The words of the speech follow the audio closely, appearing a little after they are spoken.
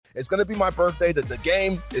It's going to be my birthday. The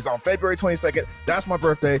game is on February 22nd. That's my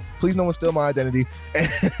birthday. Please no one steal my identity. And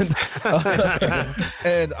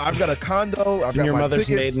and I've got a condo. I've got your my mother's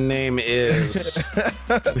tickets. maiden name is.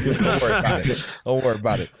 Don't worry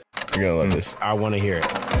about it. You're going to love this. I want to hear it.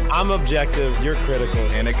 I'm objective. You're critical.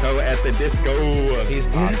 Anico at the disco. He's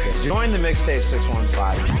positive. Join the Mixtape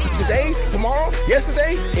 615. Today, tomorrow,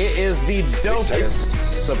 yesterday, It is the dopest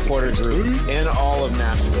supporter group in all of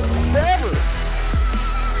Nashville. forever.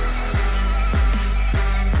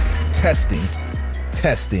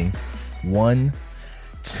 Testing. 1,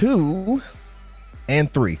 2,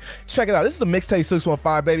 and 3. Check it out. This is the Mixtape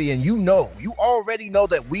 615, baby. And you already know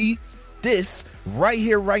that this right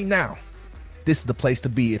here, right now, this is the place to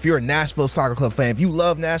be. If you're a Nashville Soccer Club fan, if you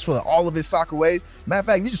love Nashville and all of its soccer ways, matter of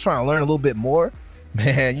fact, you're just trying to learn a little bit more,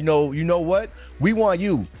 man, you know what? We want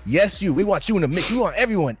you. Yes, you. We want you in the mix. We want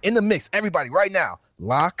everyone in the mix. Everybody right now.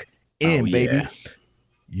 Lock in, baby.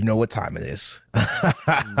 You know what time it is.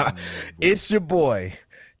 It's your boy,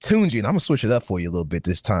 Tunji, and I'm going to switch it up for you a little bit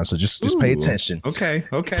this time, so just pay attention. Okay.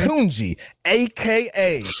 Tunji,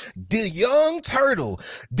 a.k.a. the Young Turtle,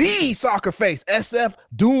 the Soccer Face, SF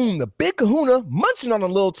Doom, the Big Kahuna, munching on a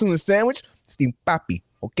little tuna sandwich. Steam papi,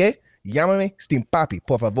 okay? Llámame Steam papi,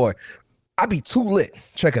 por favor. I be too lit.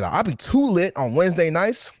 Check it out. I be too lit on Wednesday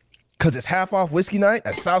nights because it's half off whiskey night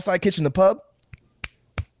at Southside Kitchen, the pub.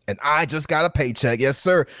 And I just got a paycheck. Yes,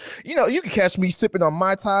 sir. You know, you can catch me sipping on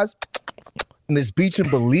Mai Tais in this beach in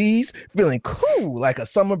Belize, feeling cool like a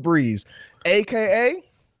summer breeze. AKA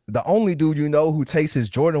the only dude you know who takes his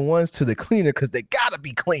Jordan 1s to the cleaner because they gotta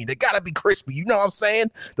be clean. They gotta be crispy. You know what I'm saying?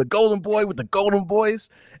 The golden boy with the golden boys.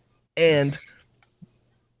 And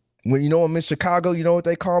when I'm in Chicago, you know what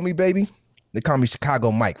they call me, baby? They call me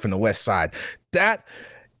Chicago Mike from the West Side. That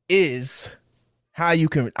is how you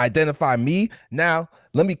can identify me. Now,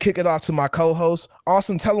 let me kick it off to my co-host.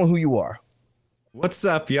 Austin, tell them who you are. What's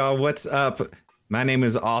up, y'all? What's up? My name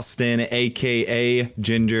is Austin, a.k.a.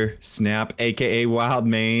 Ginger Snap, a.k.a. Wild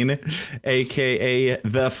Mane, a.k.a.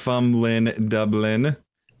 The Fumblin' Dublin,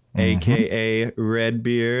 a.k.a.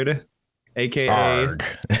 Redbeard, a.k.a.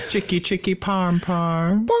 Chicky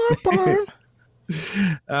Parm.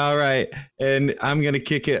 All right. And I'm going to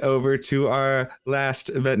kick it over to our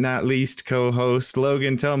last but not least co-host,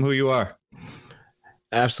 Logan. Tell him who you are.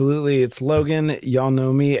 Absolutely. It's Logan. Y'all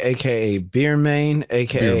know me, a.k.a. Beer Main,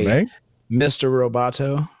 a.k.a. Mr.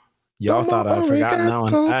 Roboto. Y'all thought I'd forgotten that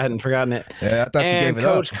one. I hadn't forgotten it. Yeah, I thought you gave it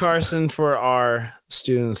Coach up. Carson, for our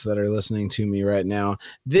students that are listening to me right now,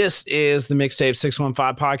 this is the Mixtape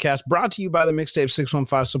 615 podcast, brought to you by the Mixtape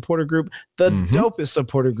 615 supporter group, the dopest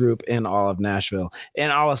supporter group in all of Nashville,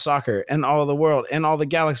 and all of soccer, and all of the world, and all the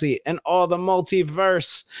galaxy, and all the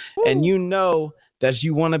multiverse. Woo. And you know that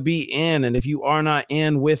you want to be in, and if you are not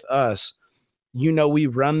in with us, you know we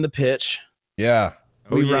run the pitch. Yeah.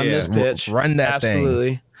 We run this pitch. Run that thing.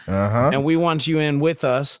 Absolutely. And we want you in with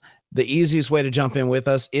us. The easiest way to jump in with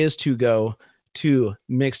us is to go to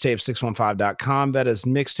mixtape615.com. That is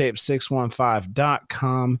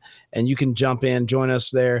mixtape615.com. And you can jump in, join us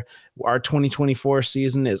there. Our 2024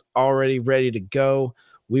 season is already ready to go.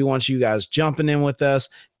 We want you guys jumping in with us,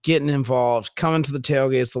 getting involved, coming to the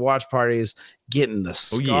tailgates, the watch parties, getting the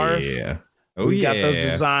scarf. We got those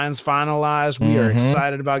designs finalized. We are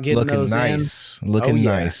excited about getting those nice. in. Looking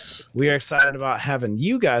nice. We are excited about having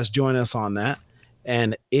you guys join us on that.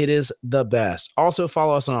 And it is the best. Also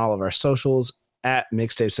follow us on all of our socials at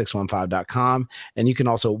mixtape615.com. And you can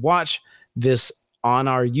also watch this on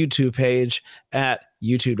our YouTube page at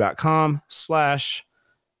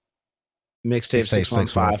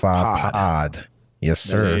youtube.com/mixtape615pod. Yes,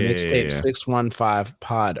 sir. Mixtape 615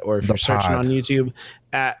 pod, or if you're searching on YouTube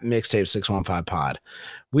at Mixtape 615 pod.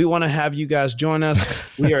 We want to have you guys join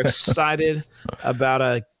us. We are excited about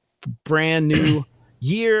a brand new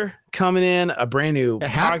year coming in, a brand new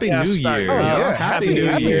Happy New Year. Oh, yeah. Happy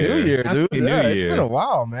New Year, dude. Yeah, it's been a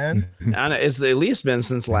while, man. And it's at least been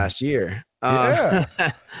since last year. Yeah.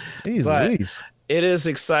 Jeez. It is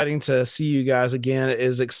exciting to see you guys again. It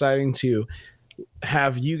is exciting to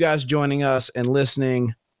have you guys joining us and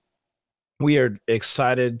listening. We are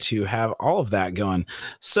excited to have all of that going.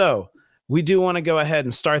 So we do want to go ahead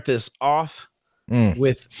and start this off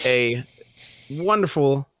with a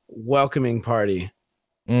wonderful welcoming party.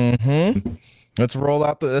 Let's roll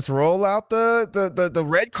out the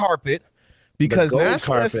red carpet, because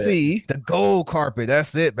Nashville SC, the gold carpet.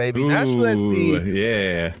 That's it, baby. Nashville SC.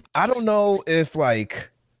 Yeah. I don't know if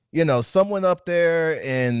someone up there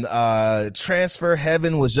in transfer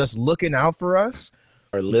heaven was just looking out for us,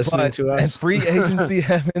 or listening to us, and free agency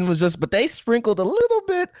heaven was just, but they sprinkled a little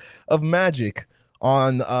bit of magic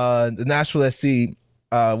on the Nashville SC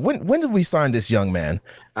When did we sign this young man?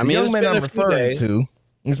 I mean, the young man I'm a few referring days. to.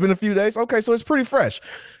 It's been a few days. Okay, so it's pretty fresh.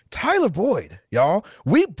 Tyler Boyd, y'all.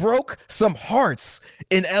 We broke some hearts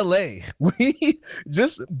in LA. We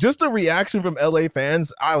just the reaction from LA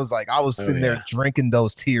fans. I was sitting there drinking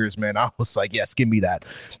those tears, man. I was like, yes, give me that.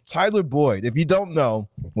 Tyler Boyd. If you don't know,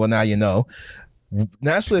 well, now you know.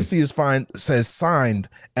 Nashville SC has signed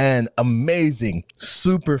an amazing,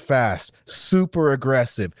 super fast, super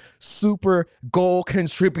aggressive, super goal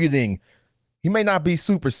contributing. He may not be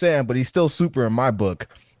Super Sam, but he's still super in my book.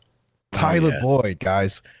 Tyler Boyd,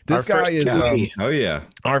 guys. This guy is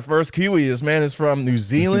our first Kiwi. This man is from New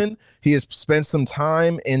Zealand. He has spent some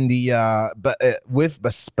time in the with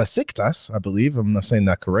Besiktas, I believe. I'm not saying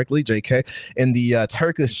that correctly, JK, in the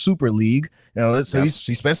Turkish Super League. So he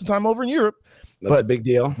spent some time over in Europe. That's a big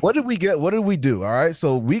deal. What did we get? What did we do? All right.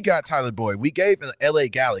 So we got Tyler Boyd. We gave LA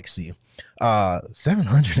Galaxy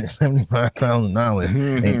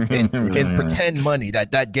 $775,000 in pretend money.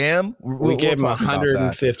 That GAM. We gave him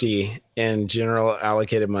 150 in general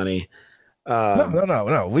allocated money.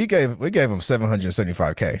 No. We gave him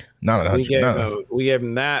 $775K. Not 100. We gave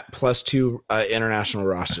him that plus 2 international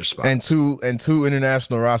roster spots and two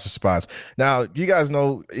international roster spots. Now, you guys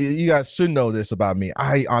should know this about me.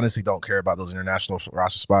 I honestly don't care about those international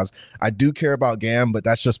roster spots. I do care about GAM, but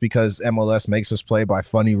that's just because MLS makes us play by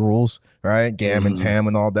funny rules, right? GAM and TAM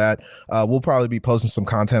and all that. We'll probably be posting some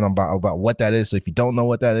content about what that is. So if you don't know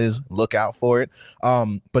what that is, look out for it.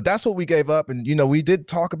 But that's what we gave up, and we did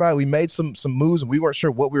talk about it. We made some moves, and we weren't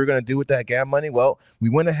sure what we were going to do with that GAM money. Well, we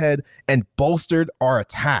went ahead and bolstered our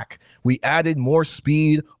attack. We added more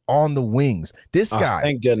speed on the wings. This guy,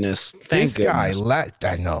 thank goodness.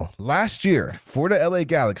 Last year for the LA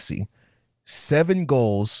Galaxy, 7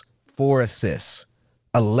 goals, 4 assists.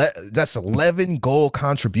 That's 11 goal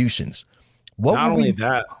contributions. Not only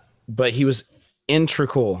that, but he was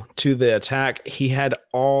integral to the attack. He had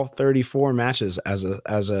all 34 matches as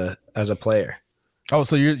a player. Oh,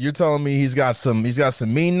 so you're telling me he's got some meat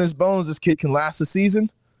in his bones? This kid can last a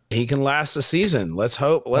season? He can last a season. Let's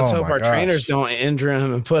hope our trainers don't injure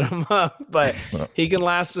him and put him up, but he can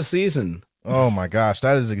last a season. Oh my gosh,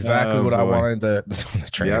 that is exactly what I wanted the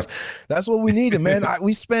trainers. Yep. That's what we needed, man.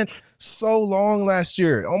 We spent so long last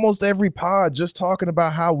year, almost every pod, just talking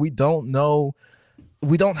about how we don't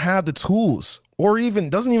have the tools, or even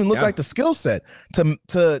doesn't even look like the skill set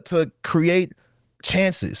to create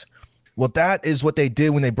chances. Well, that is what they did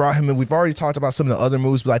when they brought him in. We've already talked about some of the other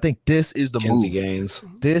moves, but I think this is the move. Gaines.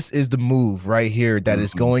 This is the move right here that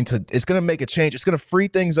is going to make a change. It's going to free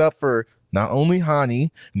things up for not only Hani,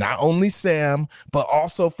 not only Sam, but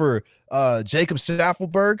also for Jacob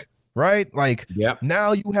Staffelberg, right?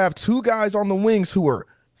 Now you have 2 guys on the wings who are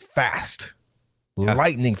fast,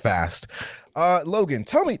 lightning fast. Logan,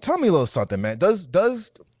 tell me a little something, man.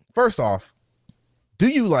 Does first off, do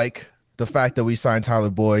you like the fact that we signed Tyler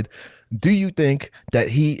Boyd? Do you think that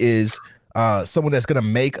he is someone that's going to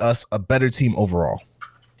make us a better team overall?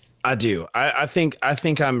 I do. I think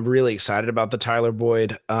I'm really excited about the Tyler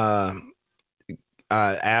Boyd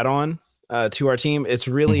add-on to our team. It's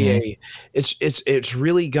really it's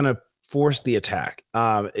really going to force the attack.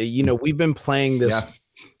 We've been playing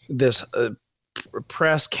this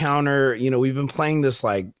press counter. We've been playing this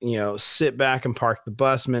sit back and park the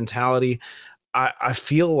bus mentality. I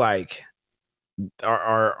feel like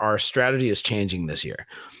our strategy is changing this year.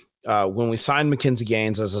 When we signed Mackenzie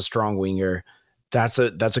Gaines as a strong winger, that's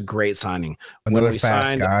a great signing. Another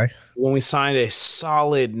fast guy. When we signed a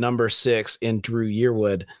solid number 6 in Drew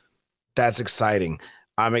Yearwood, that's exciting.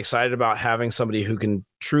 I'm excited about having somebody who can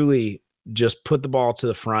truly just put the ball to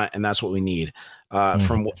the front, and that's what we need.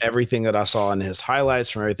 From everything that I saw in his highlights,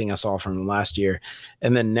 from everything I saw from him last year,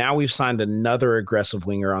 and then now we've signed another aggressive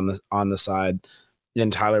winger on the side in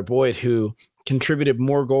Tyler Boyd, who contributed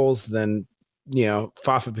more goals than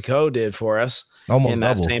Fafa Picault did for us in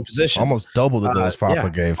that same position. Almost double the goals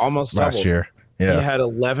Fafa gave last year. Yeah. He had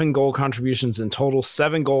 11 goal contributions in total,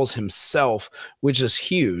 7 goals himself, which is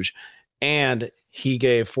huge, and he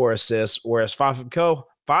gave 4 assists, whereas Fafa Picault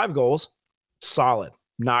 5 goals, solid.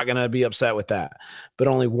 Not gonna be upset with that, but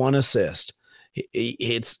only 1 assist.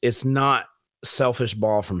 It's not selfish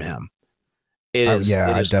ball from him. It is.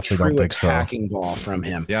 I definitely don't think so. Attacking ball from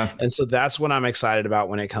him. Yeah, and so that's what I'm excited about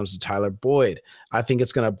when it comes to Tyler Boyd. I think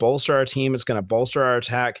it's going to bolster our team. It's going to bolster our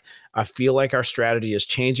attack. I feel like our strategy is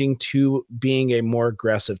changing to being a more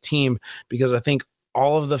aggressive team, because I think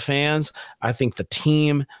all of the fans, I think the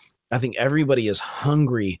team, I think everybody is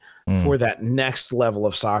hungry for that next level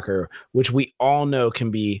of soccer, which we all know can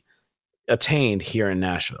be attained here in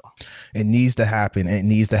Nashville. It needs to happen. It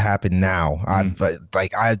needs to happen now.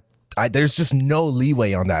 there's just no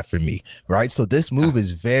leeway on that for me, right? So this move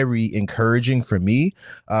is very encouraging for me.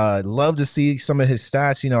 Love to see some of his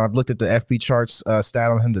stats. You know, I've looked at the FB charts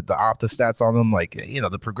stat on him, the Opta stats on him, like, you know,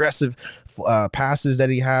 the progressive passes that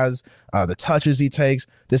he has, the touches he takes.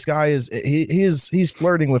 This guy he's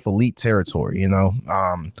flirting with elite territory, you know.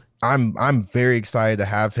 I'm very excited to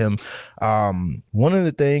have him. One of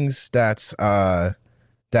the things that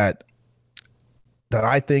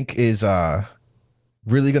I think is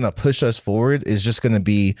really going to push us forward is just going to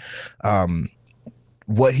be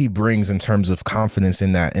what he brings in terms of confidence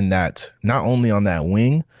in that not only on that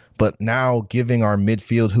wing, but now giving our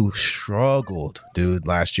midfield, who struggled, dude,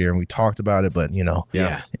 last year, and we talked about it, but you know,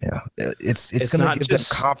 it's going to give them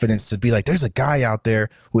confidence to be like, there's a guy out there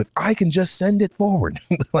who, if I can just send it forward,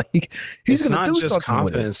 like he's going to do something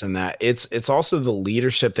confidence with it. In that. It's also the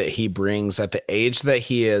leadership that he brings at the age that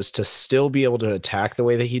he is to still be able to attack the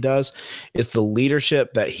way that he does. It's the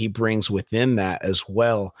leadership that he brings within that as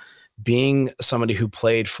well. Being somebody who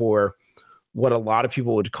played for what a lot of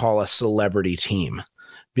people would call a celebrity team.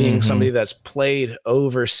 Being somebody that's played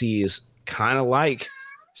overseas, kind of like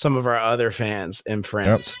some of our other fans and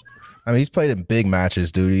friends. Yep. I mean, he's played in big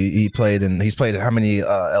matches, dude. He's played how many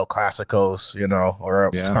El Clásicos, you know, or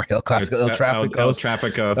sorry, El Clásico, El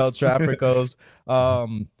Tráficos.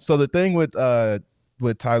 So the thing with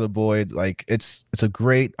Tyler Boyd, like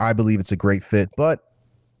I believe it's a great fit, but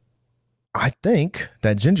I think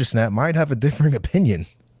that Ginger Snap might have a different opinion.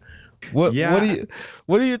 What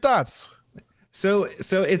are your thoughts? So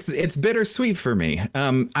it's bittersweet for me.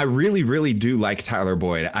 I really do like Tyler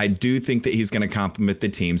Boyd. I do think that he's going to complement the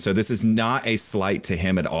team. So this is not a slight to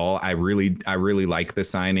him at all. I really like the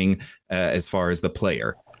signing as far as the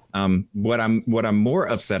player. What I'm more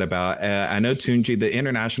upset about, I know, Tunji, the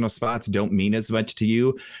international spots don't mean as much to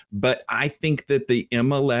you, but I think that the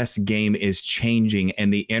MLS game is changing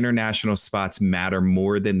and the international spots matter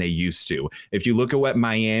more than they used to. If you look at what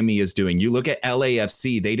Miami is doing, you look at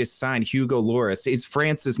LAFC, they just signed Hugo Lloris. He's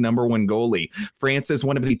France's number one goalie. France is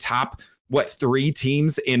one of the top, 3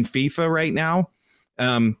 teams in FIFA right now.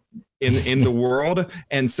 In the world.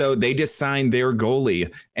 And so they just signed their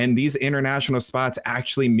goalie, and these international spots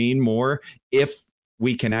actually mean more if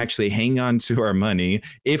we can actually hang on to our money,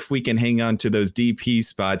 if we can hang on to those DP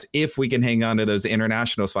spots, if we can hang on to those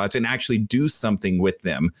international spots and actually do something with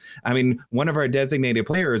them. I mean, one of our designated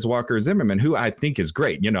players, Walker Zimmerman, who I think is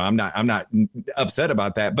great. You know, I'm not upset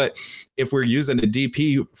about that. But if we're using a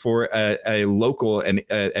DP for a local and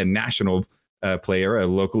a national player, a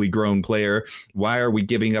locally grown player, why are we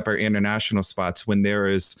giving up our international spots when there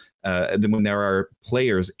are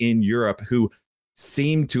players in Europe who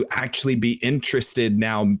seem to actually be interested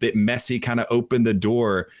now that Messi kind of opened the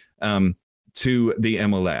door to the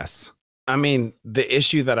MLS? I mean, the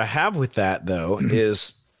issue that I have with that, though,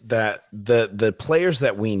 is that the players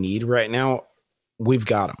that we need right now, we've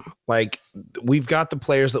got them. Like, we've got the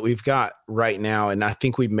players that we've got right now, and I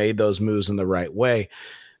think we've made those moves in the right way.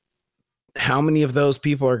 How many of those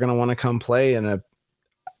people are going to want to come play in a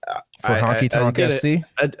for Honky Tonk SC?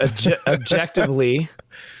 Objectively,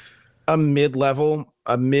 a mid-level,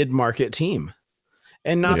 a mid-market team.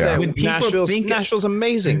 And not that Nashville's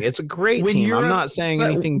amazing. It's a great team. I'm not saying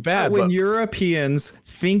anything bad. When Europeans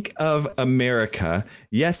think of America,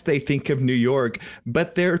 yes, they think of New York,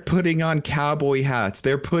 but they're putting on cowboy hats.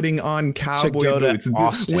 They're putting on cowboy boots.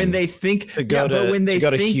 Austin, when they think to go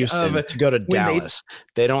to Houston, to go to Dallas,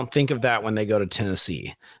 they don't think of that when they go to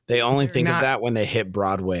Tennessee. They only think of that when they hit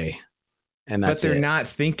Broadway. And that's but they're not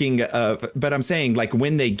thinking of, but I'm saying, like,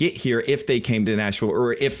 when they get here, if they came to Nashville,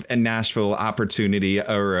 or if a Nashville opportunity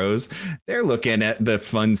arose, they're looking at the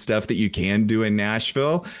fun stuff that you can do in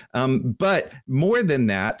Nashville. But more than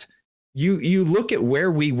that, you look at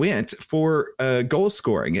where we went for goal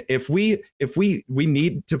scoring. If we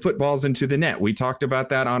need to put balls into the net, we talked about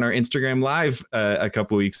that on our Instagram Live a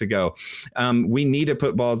couple weeks ago. We need to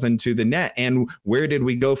put balls into the net. And where did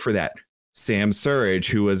we go for that? Sam Surridge,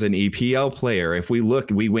 who was an EPL player. If we look,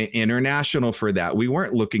 we went international for that. We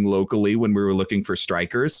weren't looking locally when we were looking for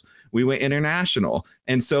strikers. We went international.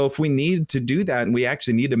 And so if we need to do that, and we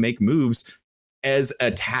actually need to make moves as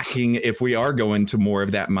attacking, if we are going to more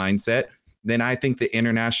of that mindset, then I think the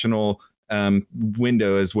international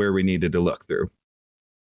window is where we needed to look through.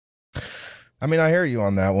 I mean, I hear you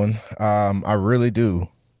on that one. I really do.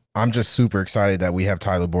 I'm just super excited that we have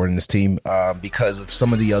Tyler Boyd in this team because of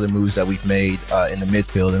some of the other moves that we've made in the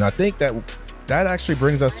midfield. And I think that actually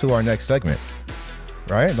brings us to our next segment,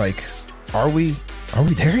 right? Like, are we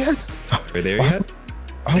there yet? Are we there yet?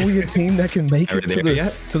 Are we a team that can make it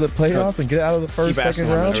to the playoffs and get out of the first, second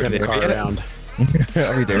round?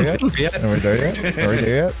 Are we there yet? Are we there yet? Are we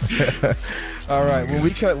there yet? All right. When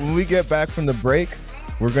we get back from the break,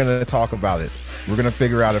 we're gonna talk about it. We're gonna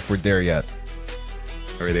figure out if we're there yet.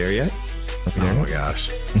 Are we there yet? Oh my gosh.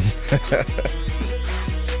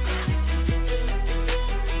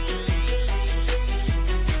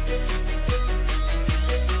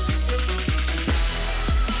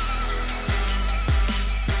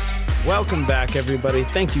 Welcome back, everybody.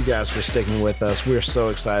 Thank you guys for sticking with us. We're so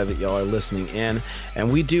excited that y'all are listening in.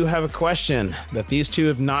 And we do have a question that these two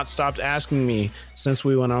have not stopped asking me since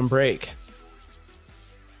we went on break.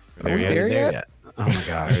 Are we there yet? Oh my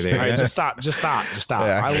gosh. All right, just stop.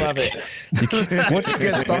 Yeah. I love it. Once you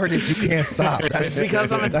get started, you can't stop. That's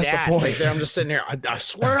because I'm a dad. Right there, I'm just sitting there. I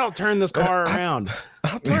swear I'll turn this car around.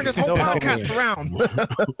 I'll turn this whole podcast around.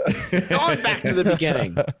 Going back to the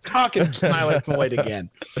beginning. Talking my life away again.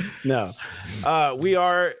 No. We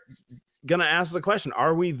are going to ask the question,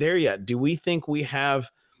 are we there yet? Do we think we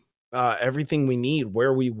have everything we need,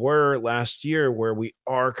 where we were last year, where we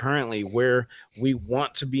are currently, where we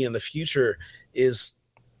want to be in the future? Is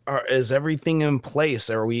everything in place?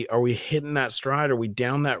 Are we hitting that stride? Are we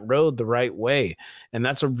down that road the right way? And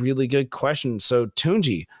that's a really good question. So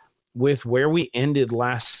Tunji, with where we ended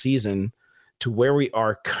last season to where we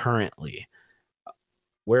are currently,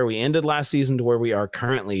 what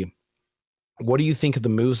do you think of the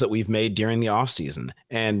moves that we've made during the offseason?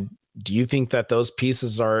 And do you think that those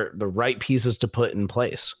pieces are the right pieces to put in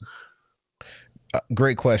place?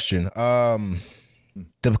 Great question.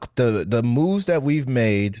 The moves that we've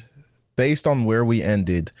made based on where we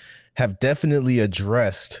ended have definitely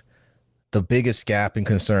addressed the biggest gap and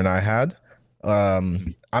concern I had.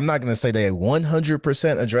 I'm not going to say they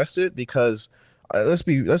 100% addressed it because let's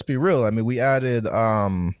be real. I mean, we added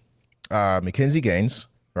Mackenzie Gaines,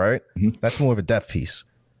 right? Mm-hmm. That's more of a depth piece.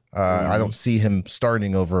 I don't see him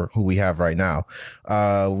starting over who we have right now.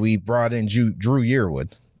 We brought in Drew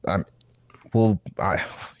Yearwood.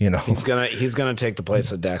 He's gonna take the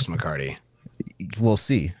place of Dax McCarty. We'll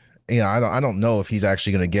see. I don't know if he's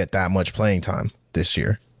actually gonna get that much playing time this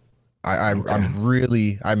year. I'm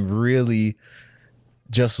really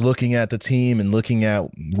just looking at the team and looking at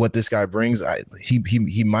what this guy brings.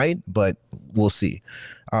 He might, but we'll see.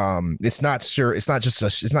 It's not sure. It's not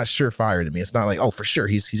surefire to me. It's not like, oh, for sure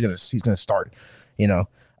he's gonna start.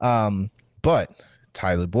 But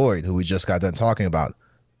Tyler Boyd, who we just got done talking about.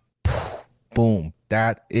 Boom.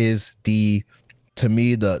 That is to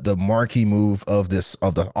me the marquee move of the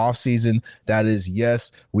offseason. That is,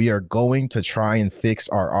 yes, we are going to try and fix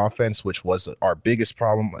our offense, which was our biggest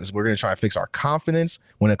problem. Is we're going to try and fix our confidence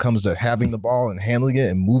when it comes to having the ball and handling it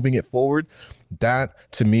and moving it forward. That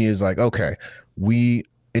to me is like, okay, they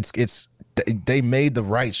made the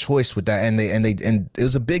right choice with that, and it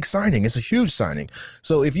was a big signing. It's a huge signing.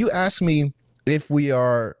 So if you ask me if we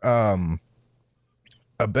are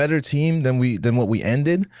a better team than what we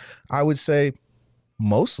ended, I would say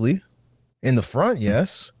mostly in the front.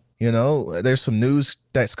 Yes. There's some news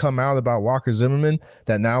that's come out about Walker Zimmerman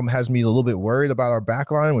that now has me a little bit worried about our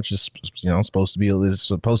back line, which is, supposed to be one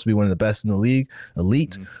of the best in the league,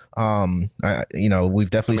 elite. We've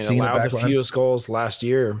definitely seen the back line. The fewest goals last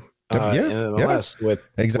year. With our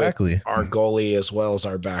goalie as well as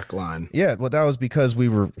our back line. Yeah, well, that was because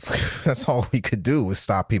that's all we could do was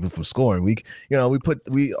stop people from scoring. We put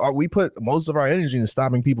most of our energy into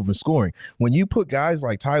stopping people from scoring. When you put guys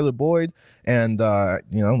like Tyler Boyd and I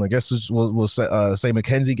guess we'll say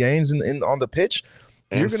Mackenzie Gaines on the pitch.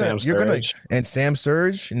 And Sam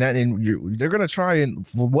Surge, and they're gonna try and,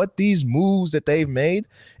 for what these moves that they've made,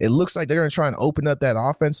 it looks like they're gonna try and open up that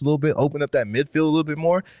offense a little bit, open up that midfield a little bit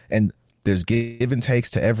more, and there's give and takes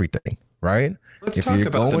to everything, right? Let's talk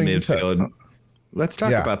about the midfield. Let's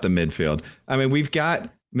talk about the midfield. I mean, we've got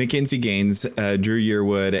Mackenzie Gaines, Drew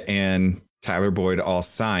Yearwood, and Tyler Boyd all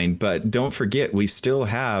signed, but don't forget we still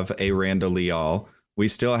have a Randall Leal, we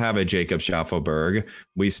still have a Jacob Schaffelberg,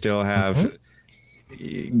 we still have.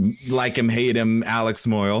 Like him, hate him, Alex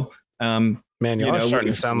Moyle. Man, you're starting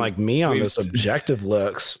to sound like me on this objective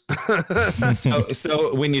looks.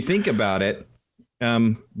 so when you think about it,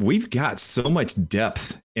 we've got so much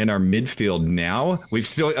depth in our midfield now. We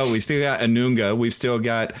still got Anunga. We've still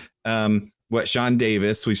got Sean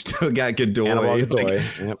Davis. We've still got Godoy.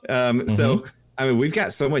 So I mean, we've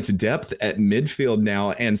got so much depth at midfield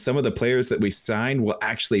now, and some of the players that we signed will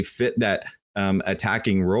actually fit that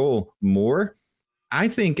attacking role more. I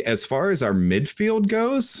think as far as our midfield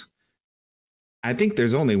goes, I think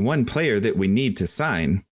there's only one player that we need to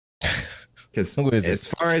sign. Because as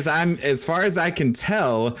far as I can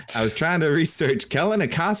tell, I was trying to research. Kellen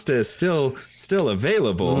Acosta is still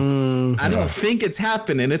available. I don't think it's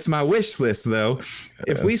happening. It's my wish list, though.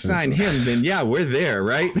 If we sign him, then yeah, we're there,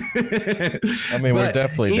 right? I mean, we're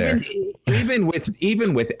definitely there.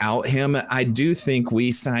 Even without him, I do think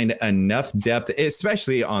we signed enough depth,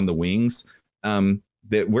 especially on the wings,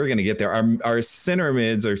 that we're going to get there. Our center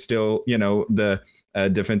mids are still, the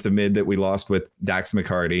defensive mid that we lost with Dax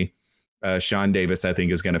McCarty. Sean Davis, I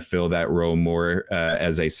think, is going to fill that role more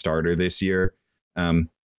as a starter this year.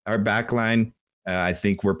 Our back line, I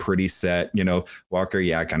think we're pretty set. Walker,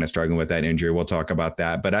 kind of struggling with that injury. We'll talk about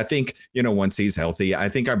that. But I think, once he's healthy, I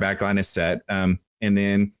think our back line is set. And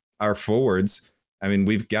then our forwards, I mean,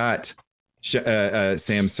 we've got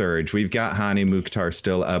Sam Surge. We've got Hani Mukhtar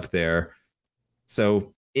still up there.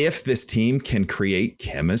 So if this team can create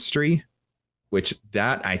chemistry, which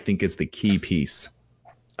that I think is the key piece.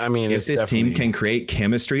 I mean, if this team can create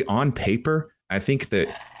chemistry on paper, I think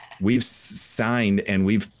that we've signed and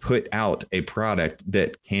we've put out a product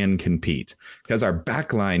that can compete. Because our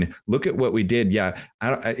backline, look at what we did.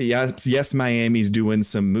 Yes, Miami's doing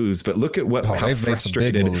some moves, but look at how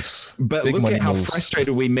frustrated. But look at how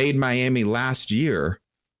frustrated we made Miami last year,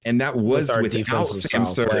 and that was without Sam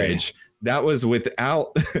Surge. That was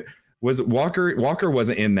without. Was Walker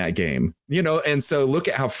wasn't in that game, and so look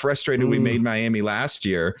at how frustrated we made Miami last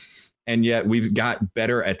year, and yet we've got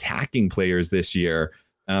better attacking players this year.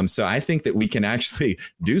 So I think that we can actually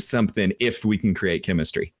do something if we can create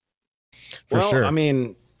chemistry. For sure. I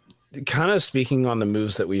mean, kind of speaking on the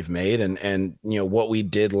moves that we've made and what we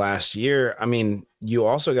did last year. I mean, you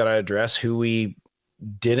also got to address who we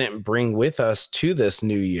didn't bring with us to this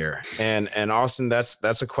new year. And Austin,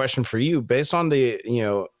 that's a question for you based on the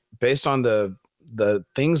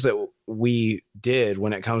things that we did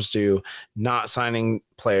when it comes to not signing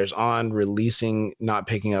players on, releasing, not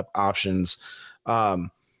picking up options.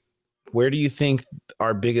 Where do you think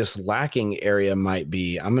our biggest lacking area might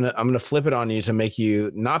be? I'm gonna flip it on you to make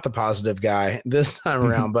you not the positive guy this time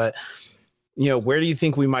around, but where do you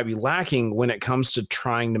think we might be lacking when it comes to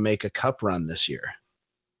trying to make a cup run this year?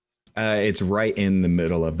 It's right in the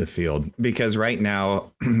middle of the field, because right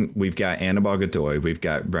now we've got Anibal Godoy, we've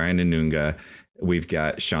got Brian Anunga, we've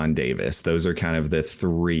got Sean Davis. Those are kind of the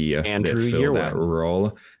three that fill that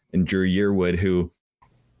role. And Drew Yearwood, who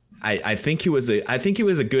I think he was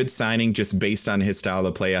a good signing just based on his style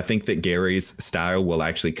of play. I think that Gary's style will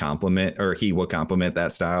actually complement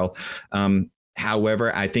that style.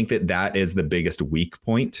 However, I think that is the biggest weak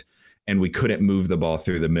point, and we couldn't move the ball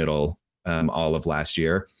through the middle all of last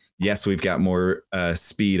year. Yes, we've got more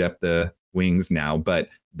speed up the wings now, but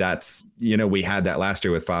that's, we had that last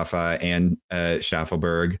year with Fafa and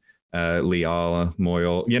Schaffelberg, Leal,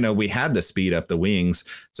 Moyle. We had the speed up the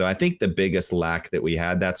wings. So I think the biggest lack that we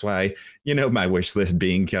had, that's why, my wish list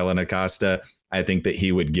being Kellen Acosta, I think that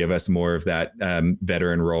he would give us more of that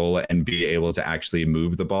veteran role and be able to actually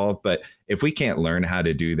move the ball. But if we can't learn how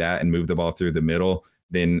to do that and move the ball through the middle,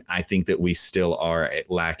 then I think that we still are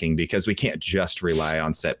lacking, because we can't just rely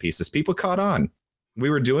on set pieces. People caught on. We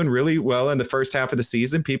were doing really well in the first half of the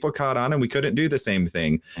season. People caught on and we couldn't do the same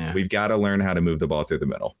thing. Yeah. We've got to learn how to move the ball through the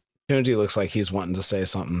middle. Tunji looks like he's wanting to say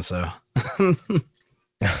something. So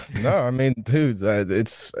no, I mean, dude,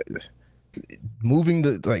 it's moving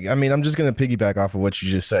I'm just going to piggyback off of what you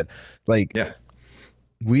just said.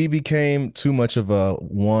 We became too much of a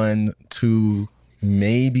 1, 2,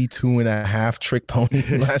 maybe 2.5 trick pony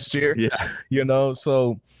last year. Yeah.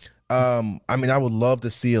 So, I would love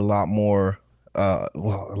to see a lot more, a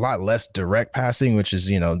lot less direct passing, which is,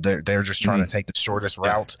 they're just trying to take the shortest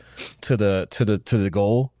route to the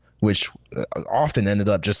goal, which often ended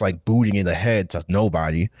up just like booting in the head to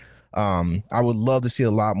nobody. I would love to see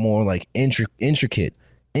a lot more like intricate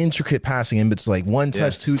passing in, but it's like one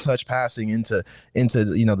touch, two touch passing into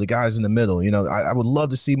the guys in the middle. I would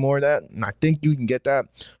love to see more of that, and I think you can get that.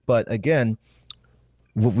 But again,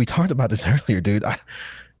 we talked about this earlier, dude.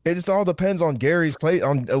 It just all depends on Gary's play,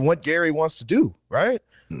 on what Gary wants to do, right?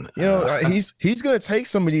 He's gonna take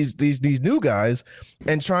some of these new guys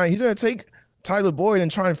and try. He's gonna take Tyler Boyd and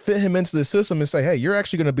try and fit him into the system and say, hey, you're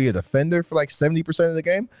actually gonna be a defender for like 70% of the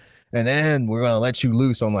game, and then we're gonna let you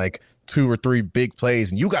loose on like 2 or 3 big plays,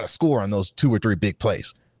 and you got to score on those 2 or 3 big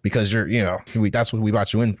plays because that's what we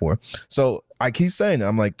brought you in for. So I keep saying,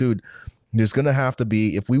 I'm like, dude, there's going to have to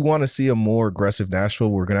be, if we want to see a more aggressive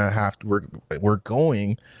Nashville, we're going to have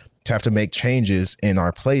to make changes in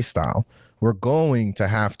our play style. We're going to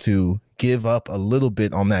have to give up a little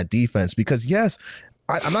bit on that defense, because yes,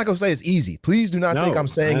 I'm not gonna say it's easy. Please do not think I'm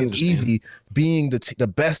saying it's easy being the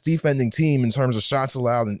best defending team in terms of shots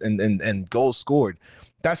allowed and goals scored.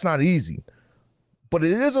 That's not easy. But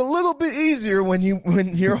it is a little bit easier when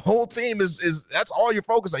your whole team is that's all you're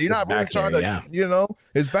focused on. You're not really trying to,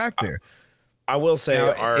 it's back there. I will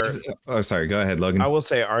say sorry, go ahead, Logan. I will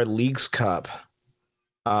say our Leagues Cup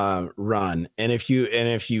run, and if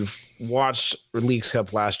you've watched Leagues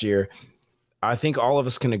Cup last year, I think all of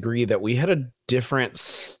us can agree that we had a different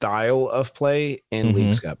style of play in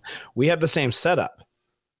Leagues Cup. We had the same setup.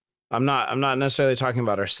 I'm not necessarily talking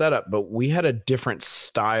about our setup, but we had a different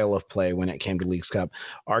style of play when it came to Leagues Cup.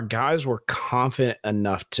 Our guys were confident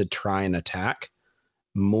enough to try and attack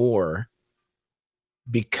more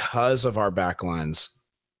because of our backline's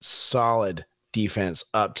solid defense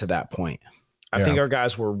up to that point. I think our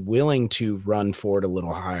guys were willing to run forward a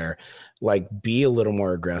little higher, like be a little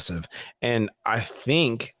more aggressive. And I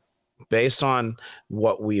think based on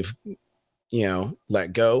what we've,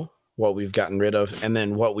 let go, what we've gotten rid of, and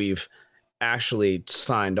then what we've actually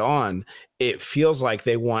signed on, it feels like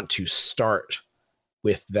they want to start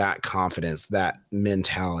with that confidence, that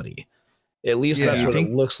mentality. At least that's what it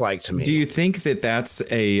looks like to me. Do you think that that's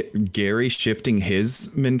a Gary shifting his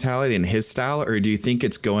mentality and his style, or do you think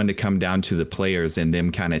it's going to come down to the players and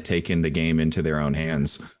them kind of taking the game into their own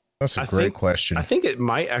hands? That's a great question. I think it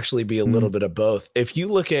might actually be a little bit of both. If you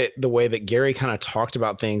look at the way that Gary kind of talked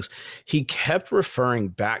about things, he kept referring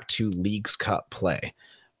back to Leagues Cup play.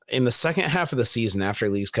 In the second half of the season after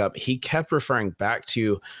Leagues Cup, he kept referring back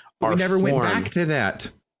to our We never form. went back to that.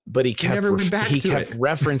 But he kept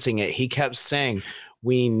referencing it. He kept saying,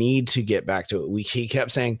 we need to get back to it. He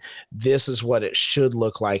kept saying, this is what it should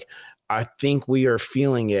look like. I think we are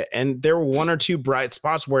feeling it. And there were one or two bright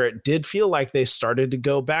spots where it did feel like they started to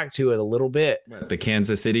go back to it a little bit. The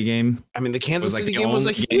Kansas City game? I mean, the Kansas City game was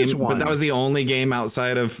a huge one. But that was the only game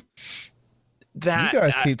outside of that. You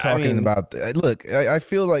guys keep talking about that. Look, I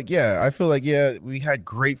feel like, we had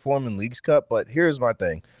great form in Leagues Cup, but here's my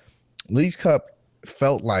thing. Leagues Cup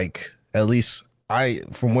felt like, at least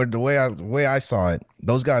the way I saw it,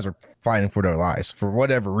 those guys were fighting for their lives for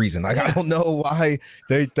whatever reason. Like, I don't know why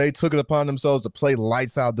they took it upon themselves to play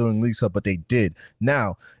lights out during Leagues Cup, but they did.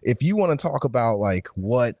 Now, if you want to talk about like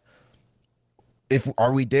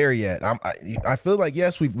are we there yet? I feel like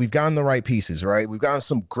yes, we've gotten the right pieces, right? We've gotten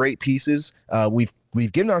some great pieces.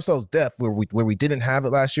 We've given ourselves depth where we didn't have it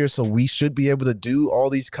last year, so we should be able to do all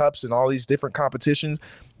these cups and all these different competitions.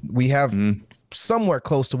 We have somewhere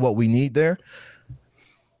close to what we need there.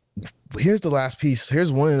 Here's the last piece.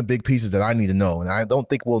 Here's one of the big pieces that I need to know, and I don't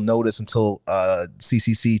think we'll know this until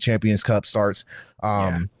CCC Champions Cup starts.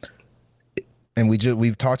 And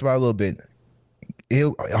we've talked about it a little bit.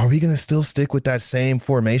 Are we going to still stick with that same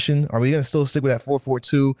formation? Are we going to still stick with that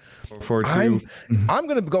 4-4-2? 4-4-2. I'm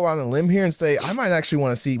going to go out on a limb here and say I might actually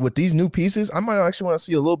want to see, with these new pieces, I might actually want to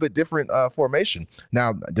see a little bit different formation.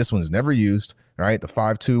 Now, this one is never used, right? The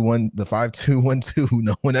 5-2-1, the 5-2-1-2.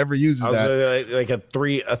 No one ever uses that. Like a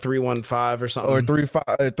 3-1-5 or something, or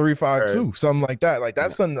 3-5-2, something like that. Like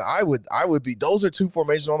that's something I would be. Those are two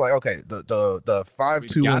formations. I'm like, okay, the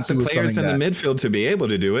 5-2-1-2. We've got the players in the midfield to be able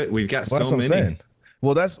to do it. We've got so many.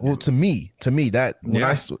 Well, to me, that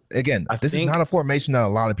this is not a formation that a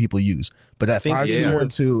lot of people use, but that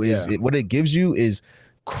 5-2-1-2 is what it gives you is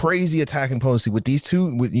crazy attacking potency with these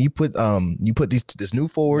two. You put this new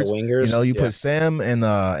forwards, wingers, put Sam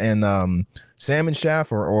and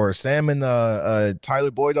Schaff or Sam and Tyler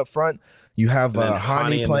Boyd up front. You have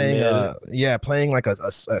Hani playing like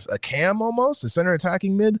a cam almost, a center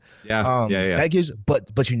attacking mid. That gives,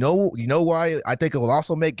 but you know why I think it will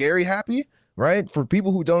also make Gary happy. Right? For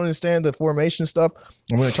people who don't understand the formation stuff,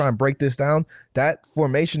 I'm going to try and break this down. That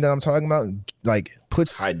formation that I'm talking about, like,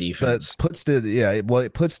 puts high defense, it puts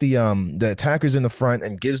the attackers in the front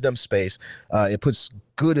and gives them space. It puts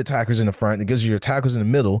good attackers in the front. It gives you your attackers in the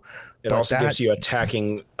middle. It also gives you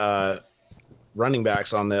attacking running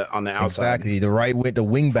backs on the outside. Exactly, the right with the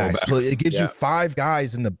wing backs. So it gives you 5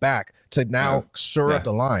 guys in the back to now shore up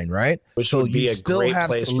the line, right? Which would be a great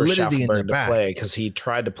place for Schaffenberg to play, because he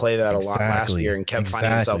tried to play that a lot last year and kept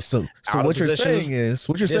finding himself. So what you're saying is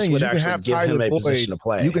you can have Tyler Boyd.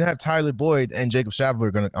 You can have Tyler Boyd and Jacob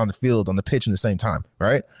Schaffenberg on the field, on the pitch in the same time,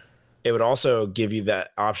 right? It would also give you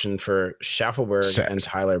that option for Schaffenberg and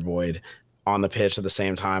Tyler Boyd on the pitch at the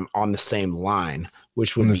same time on the same line,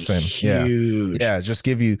 which would be huge. Yeah, just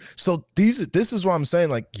give you. So this is what I'm saying.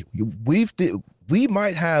 Like we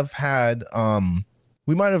might have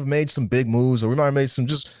made some big moves, or we might have made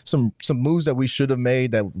some moves that we should have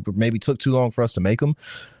made that maybe took too long for us to make them.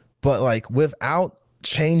 But like without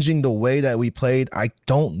changing the way that we played, I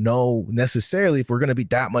don't know necessarily if we're going to be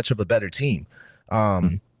that much of a better team.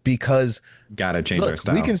 Because gotta change our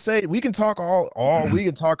style. We can talk we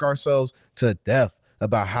can talk ourselves to death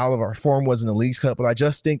about how our form was in the Leagues Cup, but I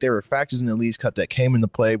just think there were factors in the Leagues Cup that came into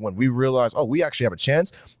play when we realized, oh, we actually have a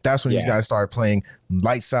chance. That's when these guys started playing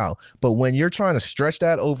lights out. But when you're trying to stretch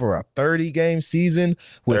that over a 30-game season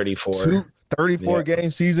with 34 game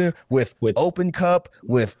season with Open Cup,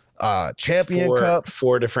 with Champion Cup,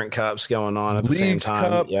 4 different cups going on at the same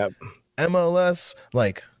time. Cup, MLS,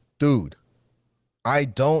 like, dude,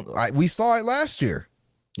 we saw it last year.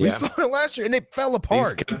 We saw it last year, and it fell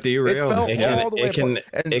apart. It fell all the way apart.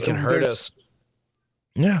 And it can hurt us.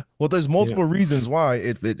 Yeah. Well, there's multiple reasons why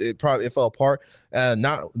it probably fell apart.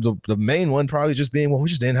 Not the main one probably just being, we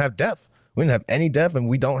just didn't have depth. We didn't have any depth, and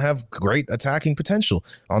we don't have great attacking potential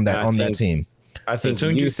on that team. I think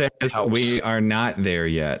Tunji says we are not there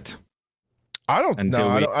yet. I don't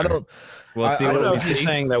know. I don't. We'll see. I don't know if he's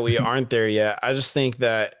saying that we aren't there yet. I just think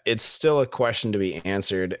that it's still a question to be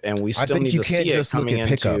answered, and we still need to see it. I think you can't just look at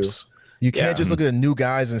pickups. You can't just look at new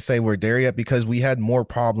guys and say we're there yet, because we had more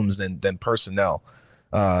problems than personnel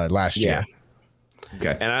last year.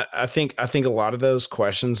 Okay. And I think a lot of those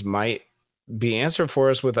questions might be answered for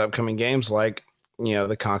us with upcoming games, like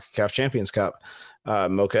the CONCACAF Champions Cup.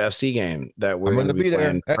 Mocha FC game that we're going to be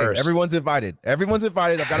there. Hey, everyone's invited. I've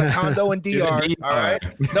got a condo in DR. All right.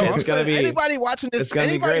 No, I'm saying anybody watching this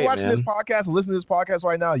podcast and listening to this podcast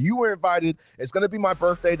right now, you were invited. It's going to be my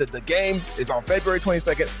birthday. The game is on February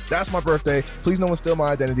 22nd. That's my birthday. Please, no one steal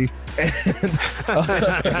my identity.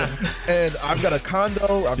 And I've got a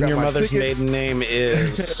condo. I've got your my mother's tickets. maiden name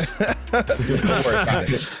is.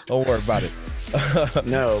 Don't worry about it.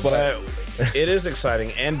 No, but it is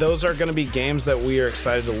exciting, and those are going to be games that we are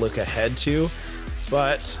excited to look ahead to.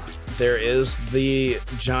 But there is the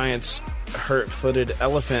Giants' hurt-footed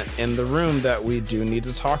elephant in the room that we do need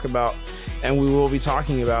to talk about, and we will be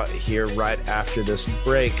talking about here right after this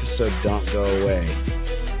break, so don't go away.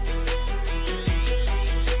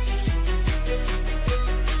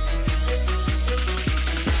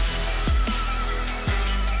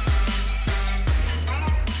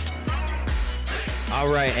 All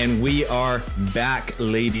right, and we are back,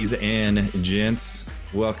 ladies and gents.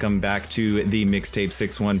 Welcome back to the Mixtape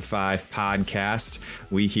 615 podcast.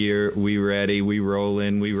 We here, we ready, we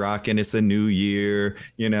rolling, we rocking. It's a new year,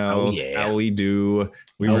 how we do.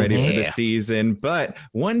 We ready for the season. But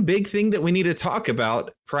one big thing that we need to talk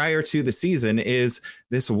about prior to the season is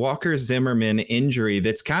this Walker Zimmerman injury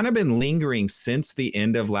that's kind of been lingering since the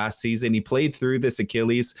end of last season. He played through this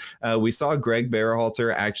Achilles. We saw Greg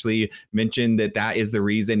Berhalter actually mention that is the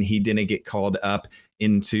reason he didn't get called up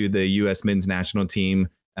into the U.S. men's national team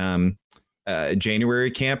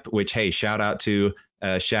January camp, which, hey, shout out to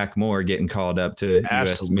Shaq Moore getting called up to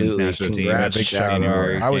U.S. men's national team. Big shout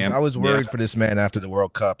out. I was worried for this man after the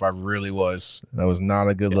World Cup. I really was. That was not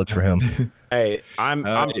a good look for him. Hey, I'm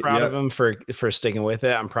proud of him for sticking with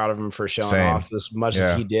it. I'm proud of him for showing off as much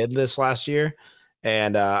as he did this last year.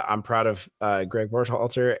 And I'm proud of Greg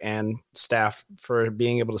Berhalter and staff for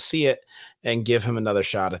being able to see it and give him another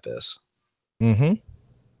shot at this. Mm-hmm.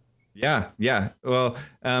 Yeah. Well,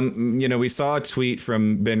 we saw a tweet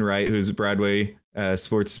from Ben Wright, who's Broadway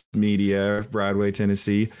sports media, Broadway,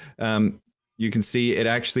 Tennessee. You can see it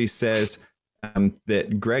actually says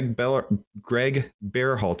that Greg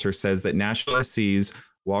Berhalter says that Nashville SC's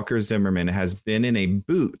Walker Zimmerman has been in a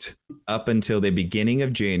boot up until the beginning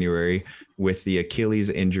of January with the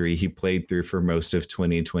Achilles injury he played through for most of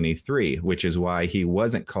 2023, which is why he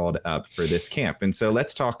wasn't called up for this camp. And so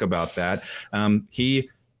let's talk about that.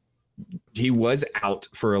 He was out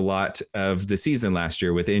for a lot of the season last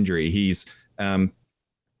year with injury. He's, and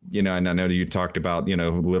I know you talked about, a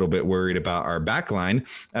little bit worried about our backline.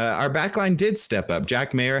 Our backline did step up.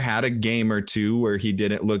 Jack Mayer had a game or two where he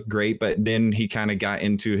didn't look great, but then he kind of got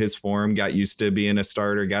into his form, got used to being a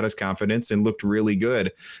starter, got his confidence, and looked really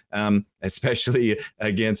good, especially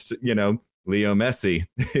against, Leo Messi,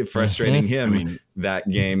 frustrating him that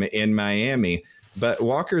game in Miami. But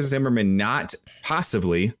Walker Zimmerman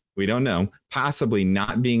we don't know, possibly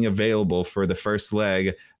not being available for the first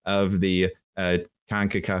leg of the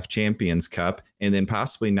CONCACAF Champions Cup, and then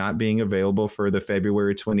possibly not being available for the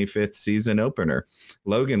February 25th season opener.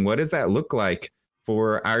 Logan, what does that look like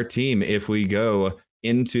for our team if we go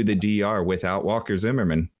into the DR without Walker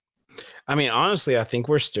Zimmerman? I mean, honestly, I think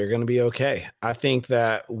we're still going to be okay. I think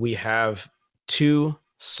that we have two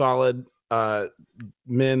solid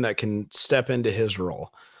men that can step into his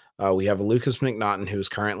role. We have Lucas McNaughton, who's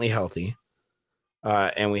currently healthy.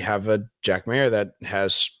 And we have a Jack Mayer that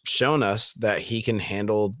has shown us that he can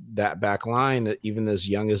handle that back line, even as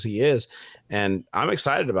young as he is. And I'm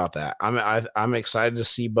excited about that. I'm excited to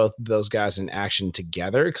see both of those guys in action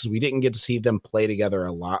together, because we didn't get to see them play together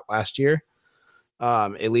a lot last year,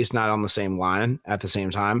 at least not on the same line at the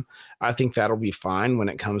same time. I think that'll be fine when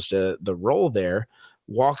it comes to the role there.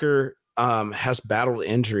 Walker has battled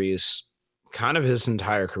injuries kind of his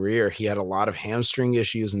entire career. He had a lot of hamstring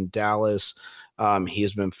issues in Dallas. He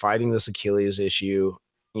has been fighting this Achilles issue,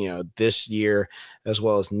 this year, as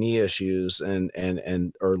well as knee issues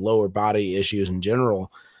and or lower body issues in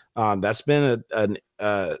general. That's been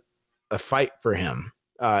a fight for him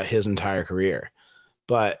his entire career.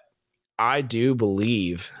 But I do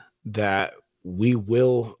believe that we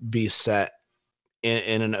will be set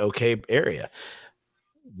in an okay area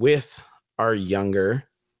with our younger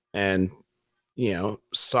and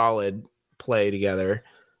solid play together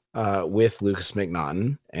with Lucas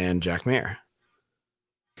McNaughton and Jack Mayer.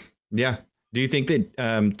 Yeah. Do you think that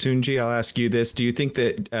Tunji, I'll ask you this. Do you think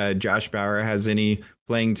that Josh Bauer has any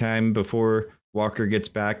playing time before Walker gets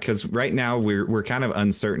back? Because right now we're kind of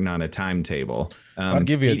uncertain on a timetable. I'll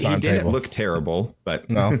give you a timetable. He didn't look terrible, but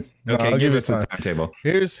no. Okay, I'll give us a timetable.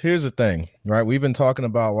 Here's the thing, right? We've been talking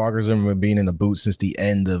about Walker Zimmerman being in the boot since the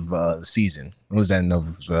end of the season. What was that,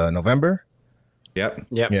 November? Yep.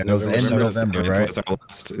 Yeah, it was the end of November, right?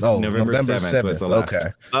 November 7th was the last.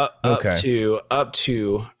 Okay. Up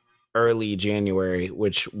to early January,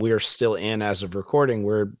 which we're still in as of recording.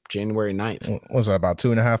 We're January 9th. What was that, about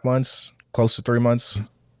 2.5 months? Close to 3 months?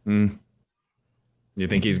 You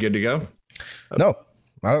think he's good to go? No.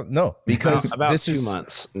 I don't know, because about this 2 is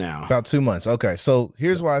months now. About 2 months. Okay. So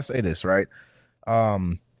here's why I say this, right?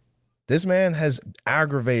 This man has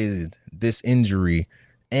aggravated this injury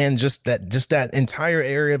and just that entire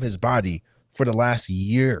area of his body for the last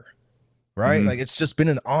year, right? Mm-hmm. Like, it's just been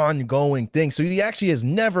an ongoing thing. So he actually has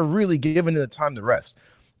never really given it a time to rest.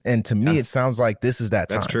 And to me, it sounds like this is that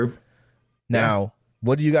time. That's true. Now,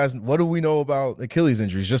 what do we know about Achilles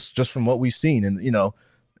injuries? Just from what we've seen, and in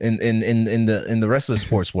the rest of the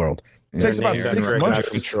sports world, it takes about 6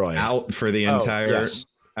 months out for the entire. Yes.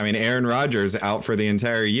 I mean, Aaron Rodgers out for the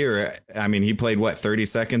entire year. I mean, he played 30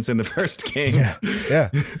 seconds in the first game. Yeah.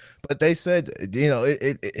 But they said,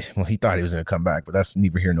 well, he thought he was going to come back, but that's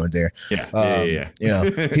neither here nor there. Yeah.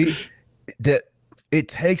 It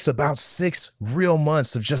takes about 6 real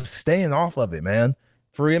months of just staying off of it, man,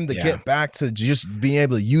 for him to get back to just being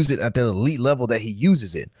able to use it at the elite level that he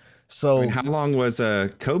uses it. So how long was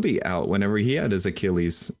Kobe out whenever he had his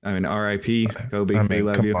Achilles? I mean, R.I.P. Kobe. I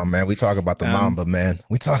mean, come on, man. We talking about the Mamba, man.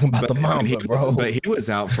 We talking about the Mamba, bro. But he was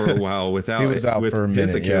out for a while without he was out for a minute,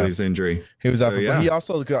 his Achilles injury. He was out but he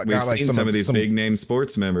also got like some of these big name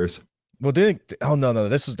sports members. Well, no.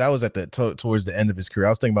 That was at towards the end of his career. I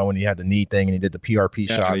was thinking about when he had the knee thing and he did the PRP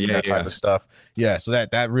shots and that type of stuff. Yeah, so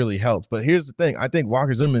that really helped. But here's the thing: I think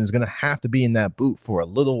Walker Zimmerman is going to have to be in that boot for a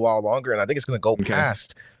little while longer, and I think it's going to go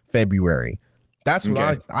past February. That's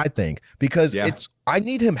what I think, because I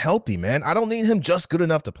need him healthy, man. I don't need him just good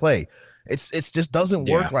enough to play. It's just doesn't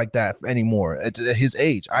work like that anymore at his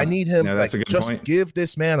age. I need him point. Give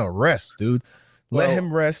this man a rest, dude. Let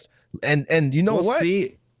him rest. And you know what?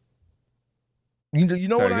 See. You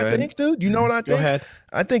know what I think, dude? You know what I think? Go ahead.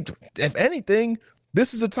 I think, if anything,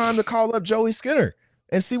 this is a time to call up Joey Skinner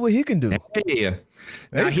and see what he can do. Hey,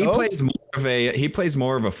 now he plays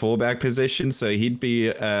more of a fullback position, so he'd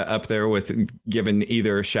be up there with given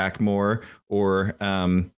either Shaq Moore or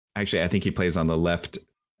actually I think he plays on the left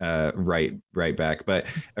right back, but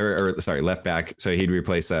left back, so he'd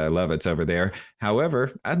replace Lovitz over there.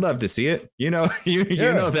 However, I'd love to see it. You know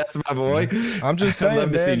that's my boy. I'm just saying, I'd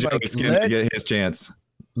love to see Joey like, Skinner get his chance.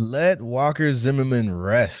 Let Walker Zimmerman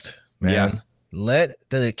rest, man. Yeah. Let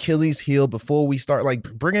the Achilles heal before we start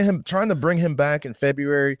trying to bring him back in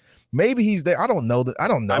February. Maybe he's there. I don't know. I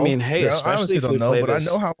don't know. I mean, hey, I honestly don't know, but I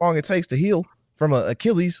know how long it takes to heal from an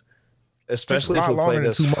Achilles. Especially if we play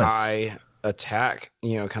this high attack,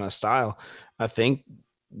 kind of style. I think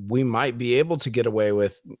we might be able to get away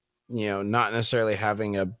with, not necessarily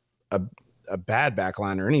having a bad back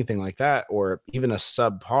line or anything like that, or even a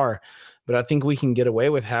subpar, but I think we can get away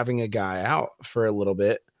with having a guy out for a little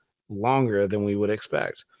bit longer than we would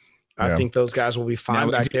expect. I think those guys will be fine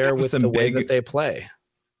back there with the way that they play.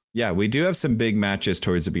 Yeah, we do have some big matches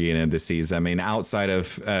towards the beginning of the season. I mean, outside of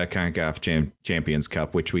CONCACAF Champions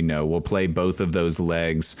Cup, which we know we'll play both of those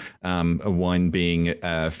legs. One being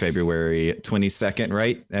February 22nd,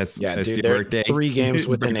 right? That's your birthday. 3 games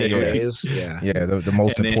within 8 days. Yeah, the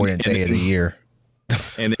most important day of the year.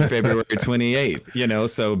 and then February 28th. You know,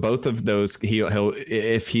 so both of those he'll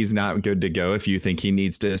if he's not good to go, if you think he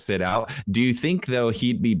needs to sit out, do you think though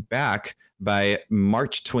he'd be back by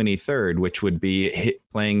March 23rd, which would be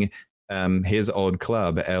playing his old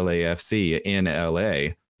club LAFC in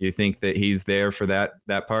LA? You think that he's there for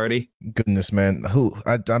that party? Goodness, man.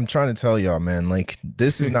 I'm trying to tell y'all, man, like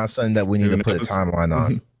this is not something that we need to put a timeline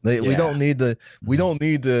on. We don't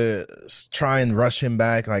need to try and rush him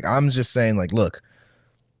back. Like, I'm just saying, like, look,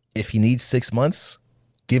 if he needs 6 months,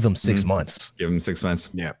 give him 6 months. Give him 6 months.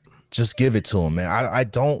 Yeah. Just give it to him, man. I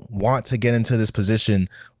don't want to get into this position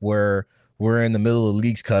where we're in the middle of the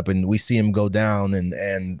Leagues Cup and we see him go down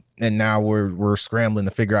and now we're scrambling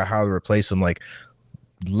to figure out how to replace him. Like,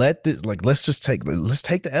 let's take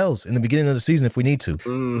the L's in the beginning of the season if we need to,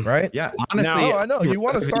 right? Yeah, honestly, I know you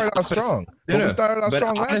want to start out strong. We started out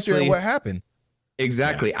strong last year. And what happened?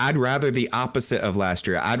 Exactly. Yeah. I'd rather the opposite of last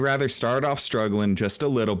year. I'd rather start off struggling just a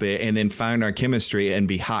little bit and then find our chemistry and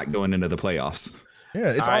be hot going into the playoffs.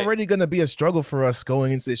 Yeah, it's already going to be a struggle for us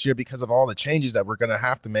going into this year because of all the changes that we're going to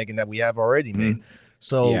have to make and that we have already made.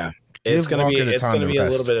 So yeah, it's going to be a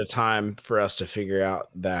little bit of time for us to figure out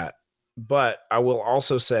that. But I will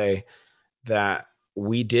also say that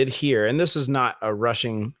we did hear, and this is not a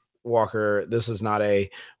rushing Walker. This is not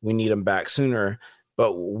we need him back sooner.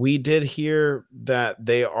 But we did hear that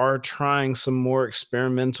they are trying some more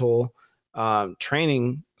experimental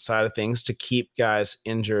training side of things to keep guys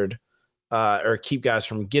injured or keep guys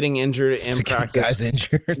from getting injured in practice. Keep guys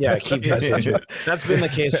injured. Yeah, keep guys injured. That's been the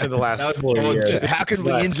case for the last 4 years. How can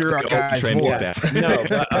we injure our guys more? No,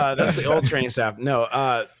 but, that's the old training staff. No,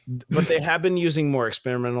 but they have been using more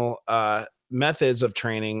experimental methods of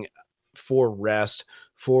training for rest,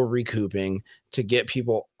 for recouping, to get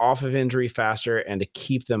people off of injury faster and to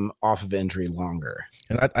keep them off of injury longer.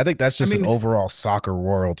 And I think that's just an overall soccer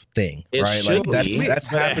world thing, right? Like that's